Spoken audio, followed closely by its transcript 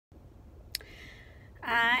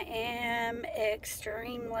I am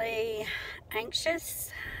extremely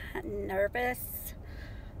anxious, nervous.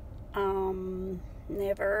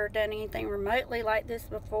 Never done anything remotely like this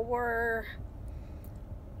before.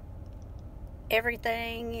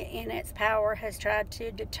 Everything in its power has tried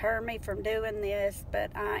to deter me from doing this,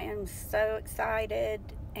 but I am so excited,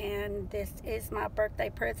 and this is my birthday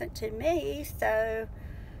present to me, so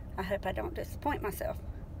I hope I don't disappoint myself.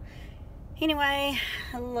 Anyway,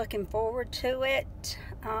 looking forward to it.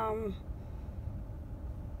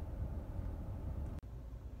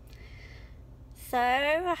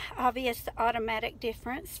 So, obvious automatic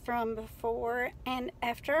difference from before and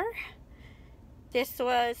after. This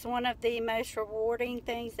was one of the most rewarding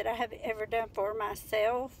things that I have ever done for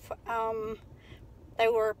myself. They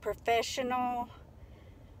were professional.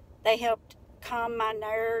 They helped calm my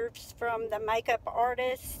nerves from the makeup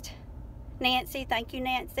artist, Nancy. Thank you,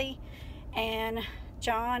 Nancy. And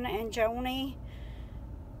John and Joni.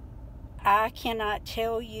 I cannot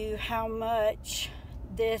tell you how much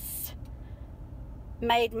this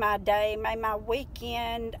made my day, made my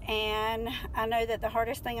weekend, and I know that the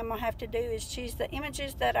hardest thing I'm going to have to do is choose the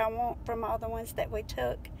images that I want from all the ones that we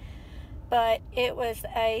took. But it was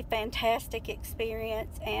a fantastic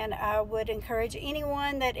experience, and I would encourage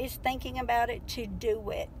anyone that is thinking about it to do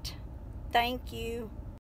it. Thank you.